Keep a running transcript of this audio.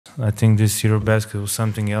I think this EuroBasket was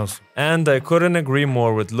something else. And I couldn't agree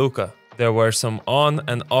more with Luka. There were some on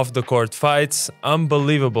and off the court fights,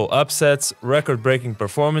 unbelievable upsets, record-breaking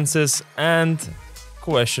performances, and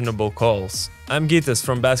questionable calls. I'm Gitas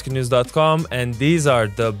from basketnews.com, and these are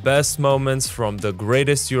the best moments from the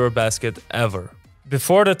greatest EuroBasket ever.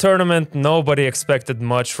 Before the tournament, nobody expected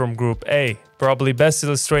much from Group A, probably best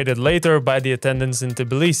illustrated later by the attendance in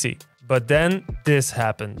Tbilisi. But then this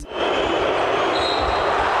happened.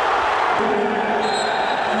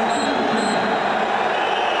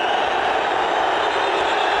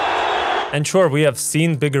 And sure, we have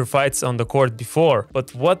seen bigger fights on the court before,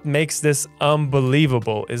 but what makes this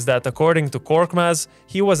unbelievable is that according to Korkmaz,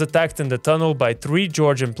 he was attacked in the tunnel by 3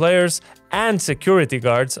 Georgian players and security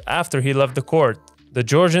guards after he left the court. The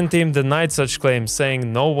Georgian team denied such claims,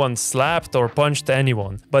 saying no one slapped or punched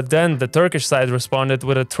anyone. But then the Turkish side responded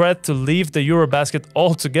with a threat to leave the EuroBasket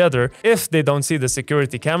altogether if they don't see the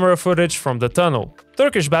security camera footage from the tunnel.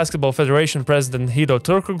 Turkish Basketball Federation President Hido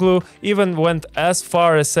Turkoglu even went as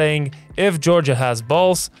far as saying, if Georgia has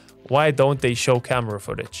balls, why don't they show camera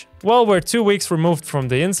footage? Well, we're 2 weeks removed from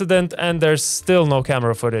the incident and there's still no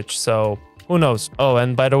camera footage, so who knows? Oh,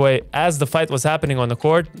 and by the way, as the fight was happening on the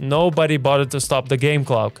court, nobody bothered to stop the game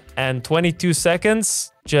clock, and 22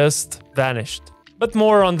 seconds just vanished. But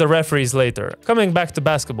more on the referees later. Coming back to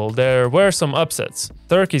basketball, there were some upsets.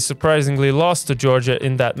 Turkey surprisingly lost to Georgia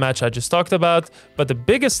in that match I just talked about, but the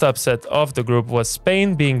biggest upset of the group was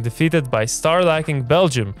Spain being defeated by star-lacking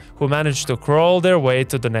Belgium, who managed to crawl their way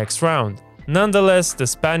to the next round. Nonetheless, the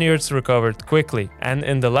Spaniards recovered quickly, and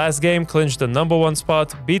in the last game clinched the #1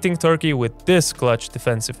 spot, beating Turkey with this clutch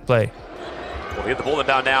defensive play. We'll hit the ball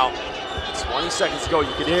down now. 20 seconds to go,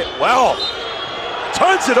 you can hit. Well,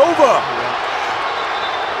 turns it over!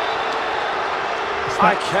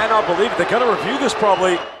 I cannot believe it. They're going to review this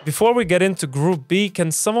probably. Before we get into Group B,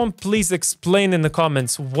 can someone please explain in the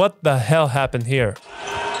comments what the hell happened here?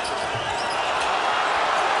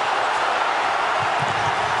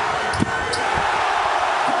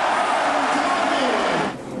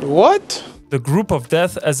 What? The Group of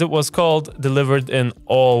Death, as it was called, delivered in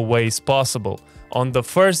all ways possible. On the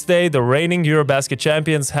first day, the reigning EuroBasket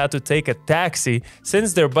champions had to take a taxi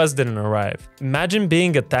since their bus didn't arrive. Imagine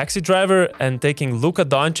being a taxi driver and taking Luka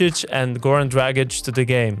Doncic and Goran Dragic to the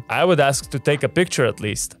game. I would ask to take a picture at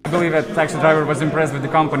least. I believe that taxi driver was impressed with the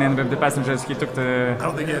company and with the passengers. He took the... I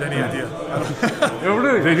don't think he had any idea. Oh,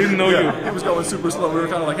 really? They didn't know you? He was going super slow. We were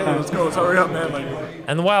kind of like, hey, let's go, let's hurry up, man.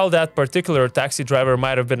 And while that particular taxi driver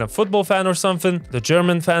might have been a football fan or something, the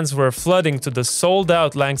German fans were flooding to the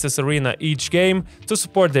sold-out Lanxess Arena each game to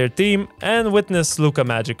support their team and witness Luka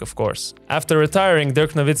magic, of course. After retiring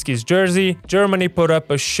Dirk Nowitzki's jersey, Germany put up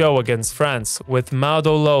a show against France, with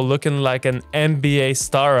Maudo Low looking like an NBA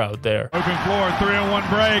star out there. Open floor, 3-on-1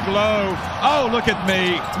 break, Low. Oh, look at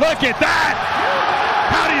me. Look at that!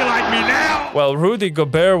 How do you like me now? Well, Rudy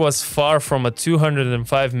Gobert was far from a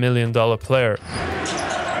 $205 million player.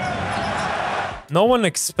 No one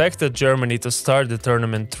expected Germany to start the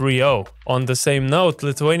tournament 3-0. On the same note,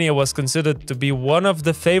 Lithuania was considered to be one of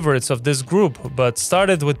the favorites of this group, but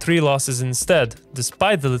started with 3 losses instead,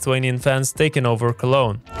 despite the Lithuanian fans taking over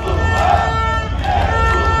Cologne.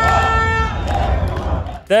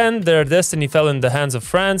 Then their destiny fell in the hands of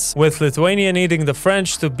France, with Lithuania needing the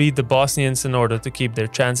French to beat the Bosnians in order to keep their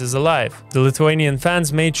chances alive. The Lithuanian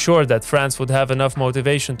fans made sure that France would have enough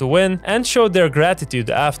motivation to win and showed their gratitude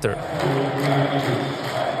after.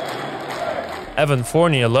 Evan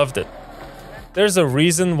Fournier loved it. There's a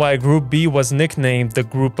reason why Group B was nicknamed the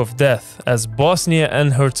Group of Death, as Bosnia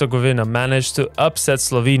and Herzegovina managed to upset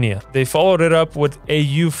Slovenia. They followed it up with a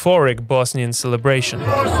euphoric Bosnian celebration.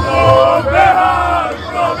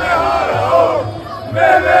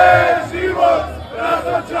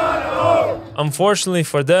 Unfortunately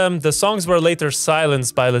for them, the songs were later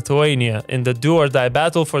silenced by Lithuania in the do-or-die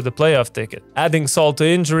battle for the playoff ticket. Adding salt to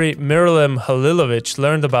injury, Miralem Halilovic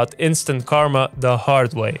learned about instant karma the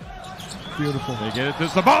hard way. Beautiful. They get it to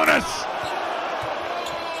Sabonis.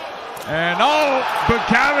 And oh,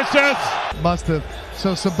 Bukavicius. Must have.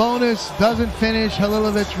 So Sabonis doesn't finish.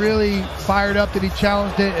 Halilovic really fired up that he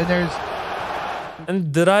challenged it, and there's...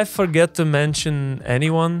 And did I forget to mention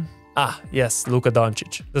anyone? Ah, yes, Luka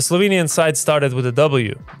Doncic. The Slovenian side started with a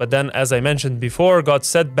W, but then, as I mentioned before, got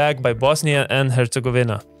set back by Bosnia and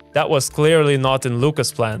Herzegovina. That was clearly not in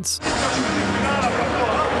Luka's plans.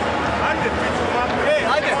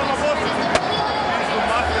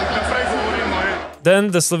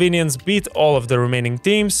 Then the Slovenians beat all of the remaining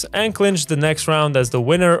teams and clinched the next round as the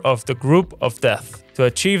winner of the Group of Death. To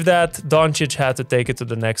achieve that, Doncic had to take it to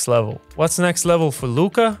the next level. What's next level for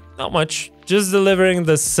Luka? Not much. just delivering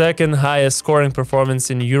the second highest scoring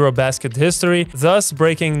performance in EuroBasket history, thus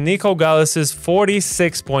breaking Nico Gallis's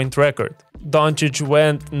 46-point record. Doncic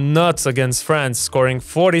went nuts against France, scoring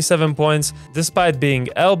 47 points despite being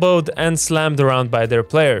elbowed and slammed around by their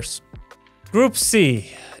players. Group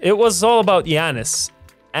C. It was all about Giannis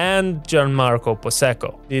and Gianmarco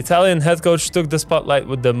Poseco. The Italian head coach took the spotlight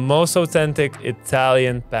with the most authentic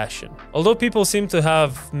Italian passion. Although people seem to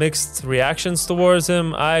have mixed reactions towards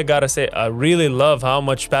him, I gotta say I really love how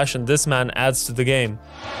much passion this man adds to the game.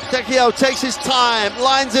 Tecchio takes his time,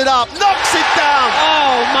 lines it up, knocks it down!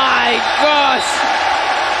 Oh my gosh!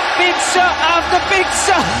 Big shot after big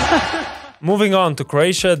shot! Moving on to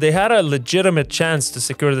Croatia, they had a legitimate chance to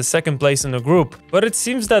secure the second place in the group, but it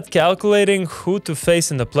seems that calculating who to face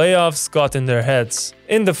in the playoffs got in their heads.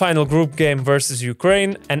 In the final group game versus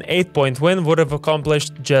Ukraine, an 8-point win would have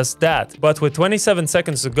accomplished just that. But with 27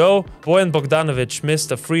 seconds to go, Bojan Bogdanovic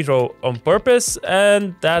missed a free throw on purpose,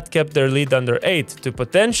 and that kept their lead under 8 to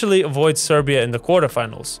potentially avoid Serbia in the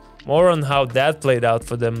quarterfinals. More on how that played out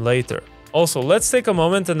for them later. Also, let's take a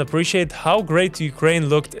moment and appreciate how great Ukraine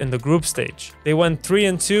looked in the group stage. They went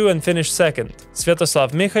 3-2 and finished second.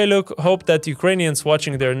 Sviatoslav Mikhailuk hoped that Ukrainians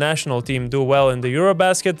watching their national team do well in the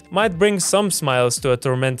EuroBasket might bring some smiles to a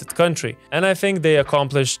tormented country, and I think they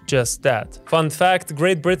accomplished just that. Fun fact,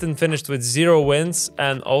 Great Britain finished with 0 wins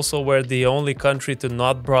and also were the only country to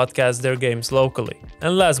not broadcast their games locally.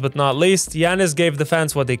 And last but not least, Giannis gave the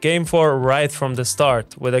fans what they came for right from the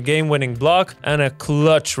start, with a game-winning block and a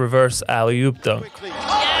clutch reverse alley-oop dunk.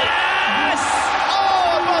 Yes!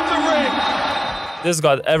 Oh, above the ring! This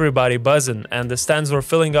got everybody buzzing, and the stands were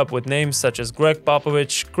filling up with names such as Greg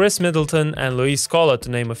Popovich, Chris Middleton, and Luis Scola, to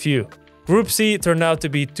name a few. Group C turned out to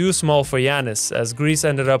be too small for Giannis, as Greece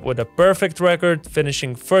ended up with a perfect record,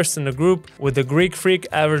 finishing first in the group, with the Greek freak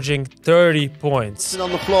averaging 30 points.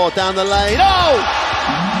 On the floor, down the lane, oh!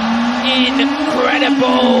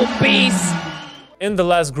 Incredible beast! In the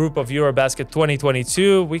last group of EuroBasket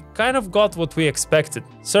 2022, we kind of got what we expected.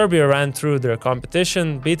 Serbia ran through their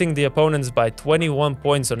competition, beating the opponents by 21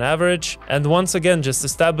 points on average, and once again just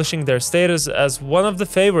establishing their status as one of the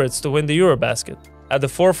favorites to win the EuroBasket. At the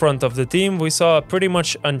forefront of the team, we saw a pretty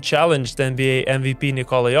much unchallenged NBA MVP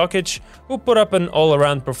Nikola Jokic, who put up an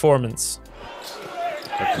all-around performance.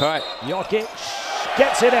 The cut, Jokic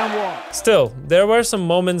gets it and one. Still, there were some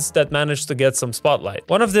moments that managed to get some spotlight.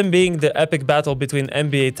 One of them being the epic battle between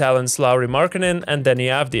NBA talents Lauri Markkanen and Deni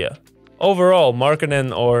Avdija. Overall,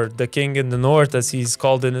 Markkanen, or the King in the North as he's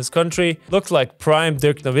called in his country, looked like prime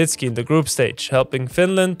Dirk Nowitzki in the group stage, helping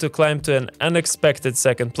Finland to climb to an unexpected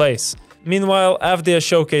second place. Meanwhile, Avdija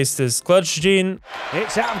showcased his clutch gene.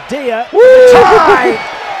 It's Avdija.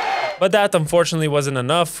 Tie! But that unfortunately wasn't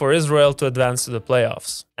enough for Israel to advance to the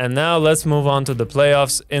playoffs. And now let's move on to the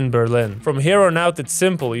playoffs in Berlin. From here on out, it's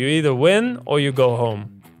simple. You either win or you go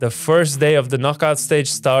home. The first day of the knockout stage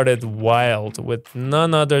started wild, with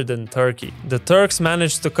none other than Turkey. The Turks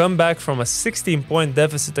managed to come back from a 16-point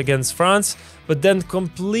deficit against France, but then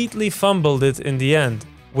completely fumbled it in the end.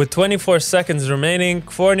 With 24 seconds remaining,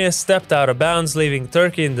 Fournier stepped out of bounds, leaving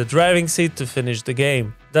Turkey in the driving seat to finish the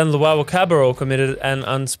game. Then Luau Cabarro committed an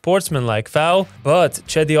unsportsmanlike foul, but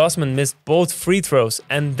Cedi Osman missed both free throws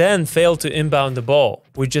and then failed to inbound the ball.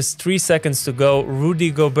 With just 3 seconds to go,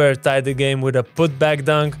 Rudy Gobert tied the game with a putback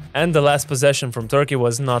dunk, and the last possession from Turkey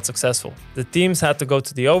was not successful. The teams had to go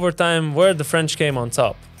to the overtime, where the French came on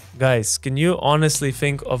top. Guys, can you honestly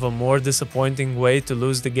think of a more disappointing way to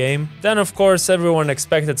lose the game? Then of course everyone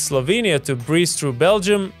expected Slovenia to breeze through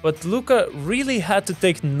Belgium, but Luka really had to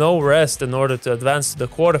take no rest in order to advance to the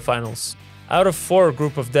quarterfinals. Out of 4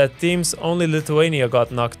 group of dead teams, only Lithuania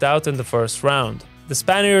got knocked out in the first round. The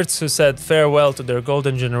Spaniards, who said farewell to their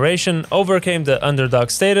golden generation, overcame the underdog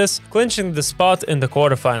status, clinching the spot in the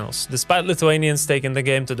quarterfinals, despite Lithuanians taking the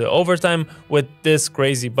game to the overtime with this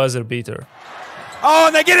crazy buzzer beater. Oh,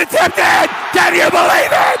 and they get it tipped in! Can you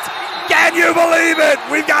believe it? Can you believe it?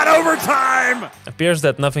 We've got overtime! Appears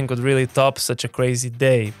that nothing could really top such a crazy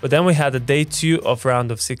day. But then we had a day 2 of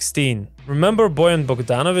round of 16. Remember Bojan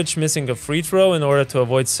Bogdanovic missing a free throw in order to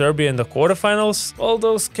avoid Serbia in the quarterfinals? Well,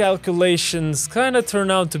 those calculations kinda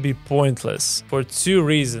turned out to be pointless, for 2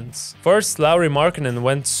 reasons. First, Lauri Markkanen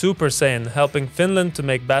went Super Saiyan, helping Finland to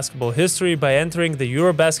make basketball history by entering the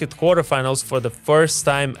EuroBasket quarterfinals for the first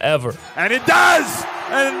time ever. And it does!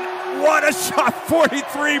 And what a shot!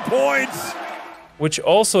 43 points! which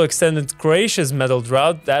also extended Croatia's medal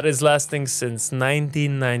drought that is lasting since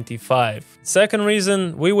 1995. Second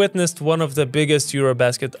reason, we witnessed one of the biggest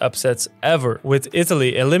EuroBasket upsets ever, with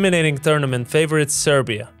Italy eliminating tournament favorites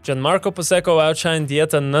Serbia. Gianmarco Pasecco outshined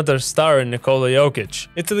yet another star in Nikola Jokic.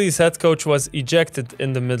 Italy's head coach was ejected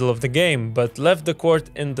in the middle of the game, but left the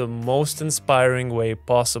court in the most inspiring way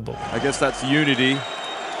possible. I guess that's unity.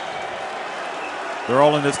 They're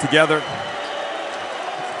all in this together.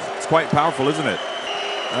 It's quite powerful, isn't it?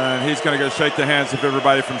 And he's going to go shake the hands of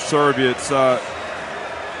everybody from Serbia.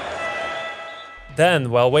 Then,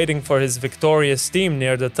 while waiting for his victorious team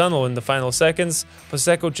near the tunnel in the final seconds,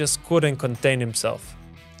 Pasecco just couldn't contain himself.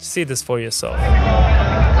 See this for yourself.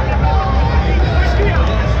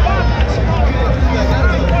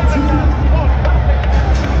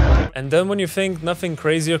 And then when you think nothing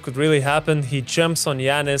crazier could really happen, he jumps on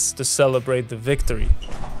Giannis to celebrate the victory.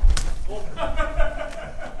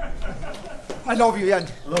 I love you, Jan.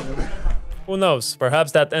 Love you. Who knows,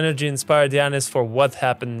 perhaps that energy inspired Giannis for what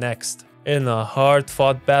happened next. In a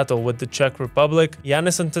hard-fought battle with the Czech Republic,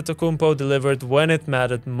 Giannis Antetokounmpo delivered when it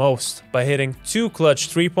mattered most, by hitting 2 clutch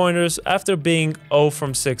three-pointers after being 0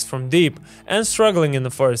 from 6 from deep and struggling in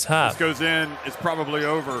the first half. This goes in, it's probably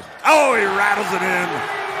over. Oh, he rattles it in!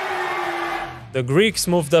 The Greeks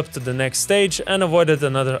moved up to the next stage and avoided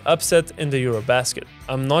another upset in the EuroBasket.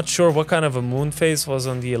 I'm not sure what kind of a moon phase was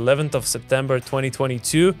on the 11th of September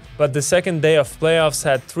 2022, but the second day of playoffs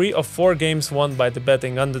had 3 of 4 games won by the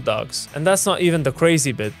betting underdogs. And that's not even the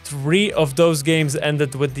crazy bit. 3 of those games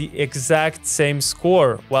ended with the exact same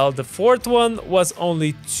score, while the 4th one was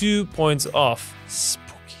only 2 points off.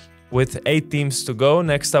 With 8 teams to go,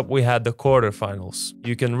 next up we had the quarterfinals.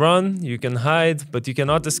 You can run, you can hide, but you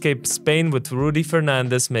cannot escape Spain with Rudy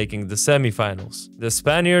Fernandez making the semifinals. The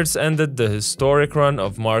Spaniards ended the historic run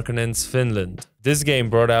of Markkanen's Finland. This game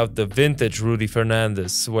brought out the vintage Rudy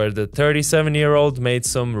Fernandez, where the 37-year-old made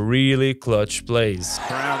some really clutch plays.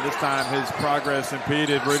 Brown, this time his progress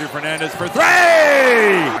impeded. Rudy Fernandez for 3!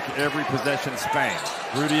 Every possession Spain.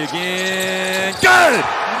 Rudy again. Good!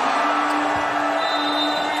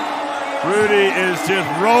 Rudy is just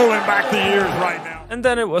rolling back the years right now. And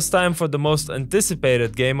then it was time for the most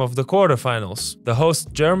anticipated game of the quarterfinals. The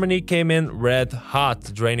host Germany came in red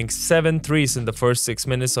hot, draining 7 threes in the first 6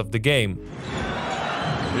 minutes of the game.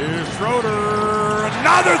 Here's Schroeder,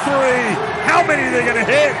 another 3! How many are they gonna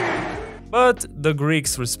hit? But the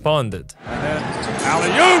Greeks responded. And then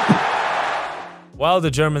alley-oop! While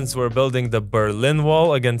the Germans were building the Berlin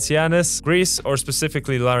Wall against Giannis, Greece, or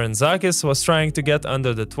specifically Larenzakis, was trying to get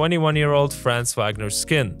under the 21-year-old Franz Wagner's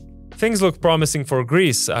skin. Things looked promising for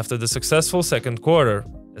Greece after the successful second quarter,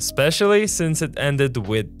 especially since it ended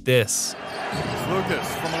with this. Lucas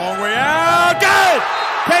from a long way out. Good!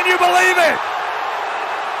 Can you believe it?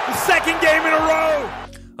 The second game in a row!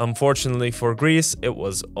 Unfortunately for Greece, it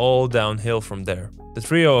was all downhill from there. The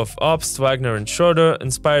trio of Obst, Wagner and Schroeder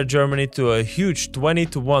inspired Germany to a huge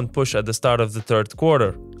 20-1 push at the start of the third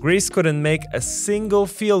quarter. Greece couldn't make a single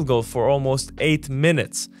field goal for almost 8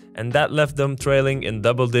 minutes, and that left them trailing in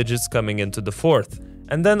double digits coming into the fourth.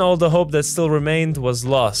 And then all the hope that still remained was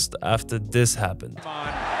lost after this happened.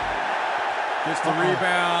 Just the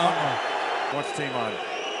rebound. What's team on?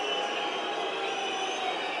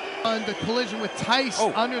 On the collision with Tice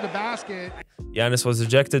under the basket. Giannis was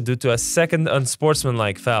ejected due to a second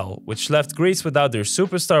unsportsmanlike foul, which left Greece without their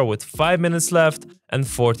superstar with 5 minutes left and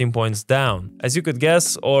 14 points down. As you could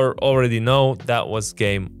guess or already know, that was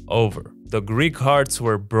game over. The Greek hearts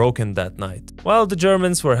were broken that night, while the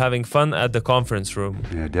Germans were having fun at the conference room.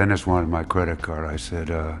 Yeah, Dennis wanted my credit card. I said,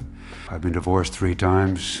 I've been divorced 3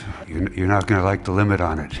 times. You're not going to like the limit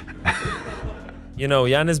on it. You know,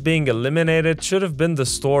 Giannis being eliminated should have been the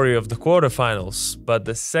story of the quarterfinals, but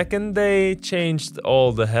the second day changed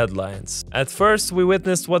all the headlines. At first, we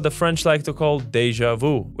witnessed what the French like to call déjà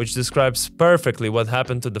vu, which describes perfectly what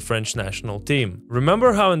happened to the French national team.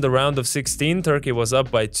 Remember how in the round of 16, Turkey was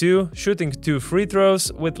up by 2, shooting 2 free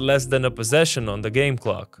throws with less than a possession on the game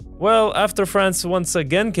clock? Well, after France once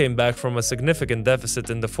again came back from a significant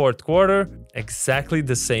deficit in the fourth quarter, exactly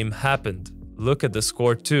the same happened. Look at the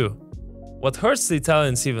score too. What hurts the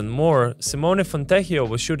Italians even more, Simone Fontecchio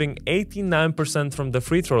was shooting 89% from the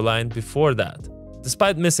free throw line before that.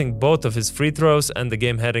 Despite missing both of his free throws and the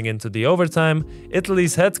game heading into the overtime,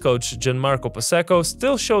 Italy's head coach Gianmarco Pasecco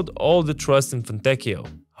still showed all the trust in Fontecchio.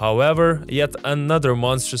 However, yet another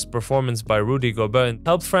monstrous performance by Rudy Gobert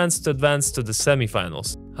helped France to advance to the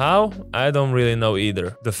semifinals. How? I don't really know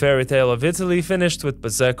either. The fairy tale of Italy finished with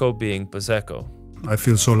Pasecco being Pasecco. I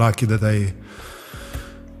feel so lucky that I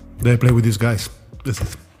play with these guys. This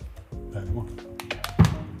is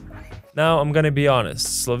Now, I'm gonna be honest,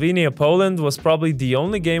 Slovenia-Poland was probably the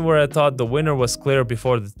only game where I thought the winner was clear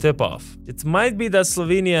before the tip-off. It might be that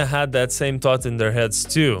Slovenia had that same thought in their heads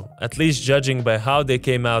too, at least judging by how they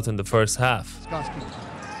came out in the first half.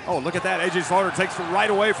 Oh, look at that. AJ Slaughter takes it right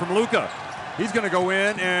away from Luka. He's going to go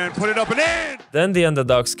in and put it up and in. Then the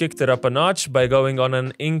underdogs kicked it up a notch by going on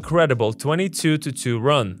an incredible 22-2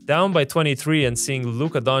 run. Down by 23 and seeing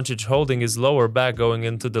Luka Doncic holding his lower back going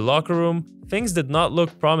into the locker room, things did not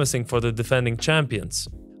look promising for the defending champions.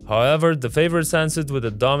 However, the favorites answered with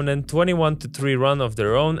a dominant 21-3 run of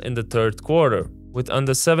their own in the third quarter. With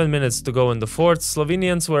under 7 minutes to go in the fourth,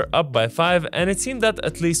 Slovenians were up by 5 and it seemed that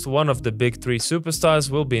at least one of the big three superstars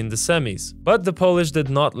will be in the semis. But the Polish did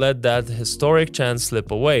not let that historic chance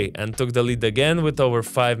slip away and took the lead again with over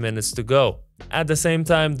 5 minutes to go. At the same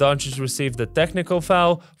time, Doncic received a technical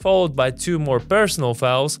foul, followed by 2 more personal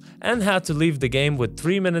fouls, and had to leave the game with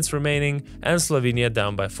 3 minutes remaining and Slovenia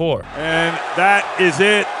down by 4. And that is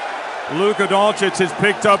it. Luka Doncic has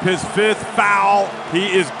picked up his 5th foul. He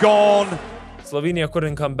is gone. Slovenia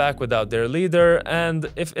couldn't come back without their leader, and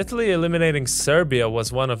if Italy eliminating Serbia was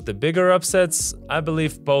one of the bigger upsets, I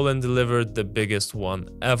believe Poland delivered the biggest one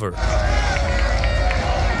ever.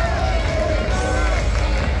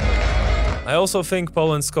 I also think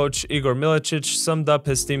Poland's coach Igor Milicic summed up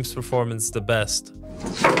his team's performance the best.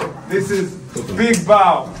 This is big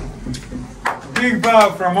bow. Big bow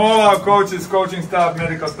from all our coaches, coaching staff,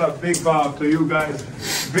 medical staff. Big bow to you guys.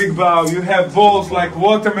 Big bow. You have balls like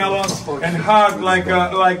watermelons and heart like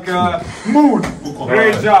a moon.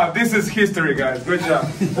 Great job. This is history, guys. Good job.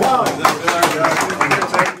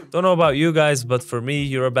 Don't know about you guys, but for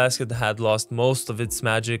me, EuroBasket had lost most of its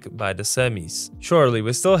magic by the semis. Surely,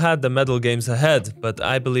 we still had the medal games ahead, but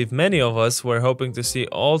I believe many of us were hoping to see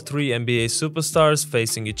all 3 NBA superstars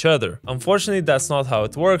facing each other. Unfortunately, that's not how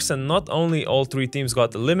it works, and not only all 3 teams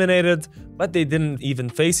got eliminated, but they didn't even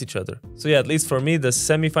face each other. So yeah, at least for me, the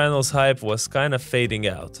semifinals hype was kind of fading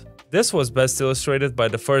out. This was best illustrated by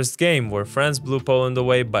the first game, where France blew Poland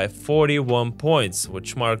away by 41 points,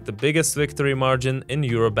 which marked the biggest victory margin in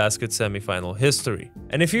EuroBasket semifinal history.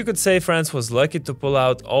 And if you could say France was lucky to pull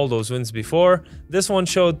out all those wins before, this one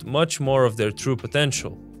showed much more of their true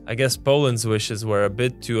potential. I guess Poland's wishes were a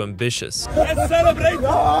bit too ambitious. Let's celebrate!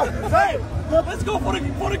 Let's go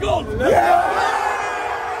for the goal!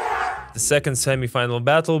 The second semi-final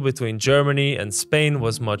battle between Germany and Spain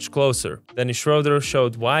was much closer. Dennis Schroeder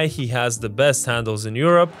showed why he has the best handles in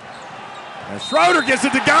Europe. And Schroeder gets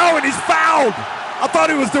it to go and he's fouled! I thought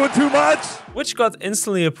he was doing too much! Which got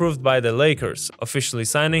instantly approved by the Lakers, officially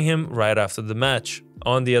signing him right after the match.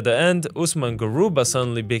 On the other end, Usman Garuba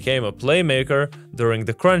suddenly became a playmaker during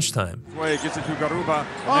the crunch time. Gets it to Garuba,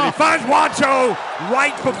 and then he finds Juancho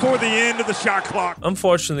right before the end of the shot clock.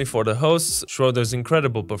 Unfortunately for the hosts, Schroeder's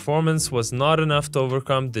incredible performance was not enough to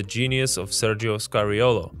overcome the genius of Sergio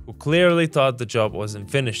Scariolo, who clearly thought the job wasn't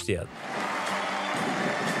finished yet.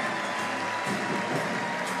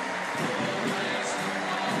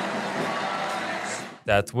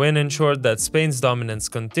 That win ensured that Spain's dominance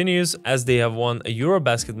continues, as they have won a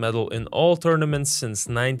EuroBasket medal in all tournaments since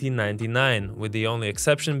 1999, with the only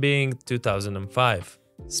exception being 2005.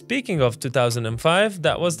 Speaking of 2005,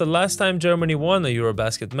 that was the last time Germany won a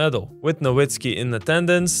EuroBasket medal. With Nowitzki in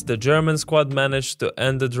attendance, the German squad managed to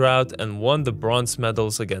end the drought and won the bronze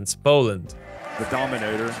medals against Poland. The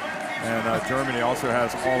dominator, and Germany also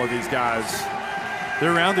has all of these guys.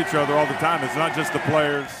 They're around each other all the time. It's not just the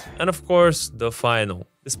players. And of course, the final.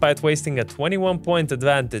 Despite wasting a 21-point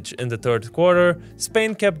advantage in the third quarter,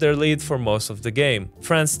 Spain kept their lead for most of the game.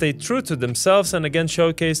 France stayed true to themselves and again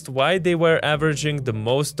showcased why they were averaging the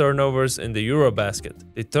most turnovers in the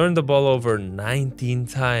EuroBasket. They turned the ball over 19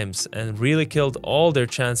 times and really killed all their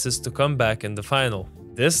chances to come back in the final.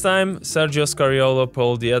 This time, Sergio Scariolo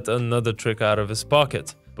pulled yet another trick out of his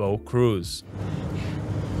pocket: Bo Cruz.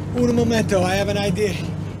 Un momento, I have an idea.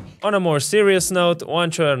 On a more serious note,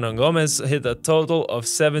 Juancho Hernangomez hit a total of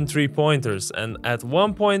 7 3-pointers and at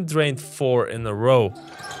one point drained 4 in a row.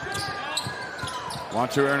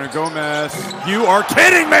 Juancho Hernangomez, you are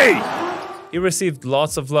kidding me! He received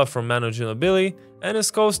lots of love from Manu Ginobili and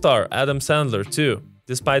his co-star Adam Sandler too.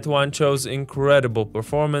 Despite Juancho's incredible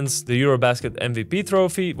performance, the EuroBasket MVP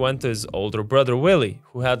trophy went to his older brother Willie,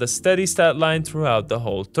 who had a steady stat line throughout the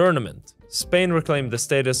whole tournament. Spain reclaimed the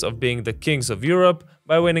status of being the kings of Europe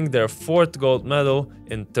by winning their 4th gold medal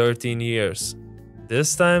in 13 years.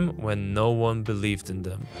 This time when no one believed in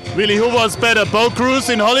them. Really, who was better, Bo Cruz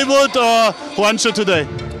in Hollywood or Juancho today?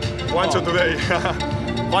 Juancho today.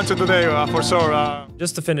 Juancho today, for sure.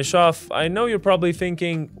 Just to finish off, I know you're probably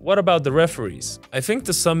thinking, what about the referees? I think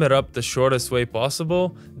to sum it up the shortest way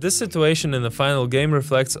possible, this situation in the final game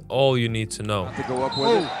reflects all you need to know. To go up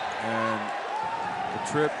with it, and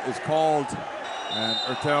the trip is called, and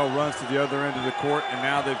Ertel runs to the other end of the court, and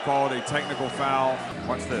now they've called a technical foul.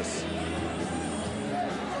 Watch this.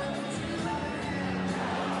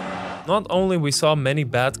 Not only we saw many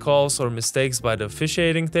bad calls or mistakes by the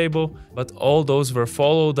officiating table, but all those were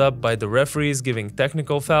followed up by the referees giving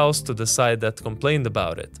technical fouls to the side that complained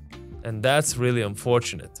about it. And that's really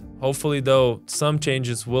unfortunate. Hopefully though, some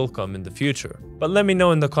changes will come in the future. But let me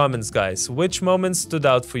know in the comments guys, which moments stood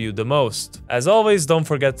out for you the most? As always, don't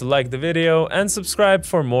forget to like the video and subscribe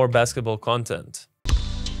for more basketball content.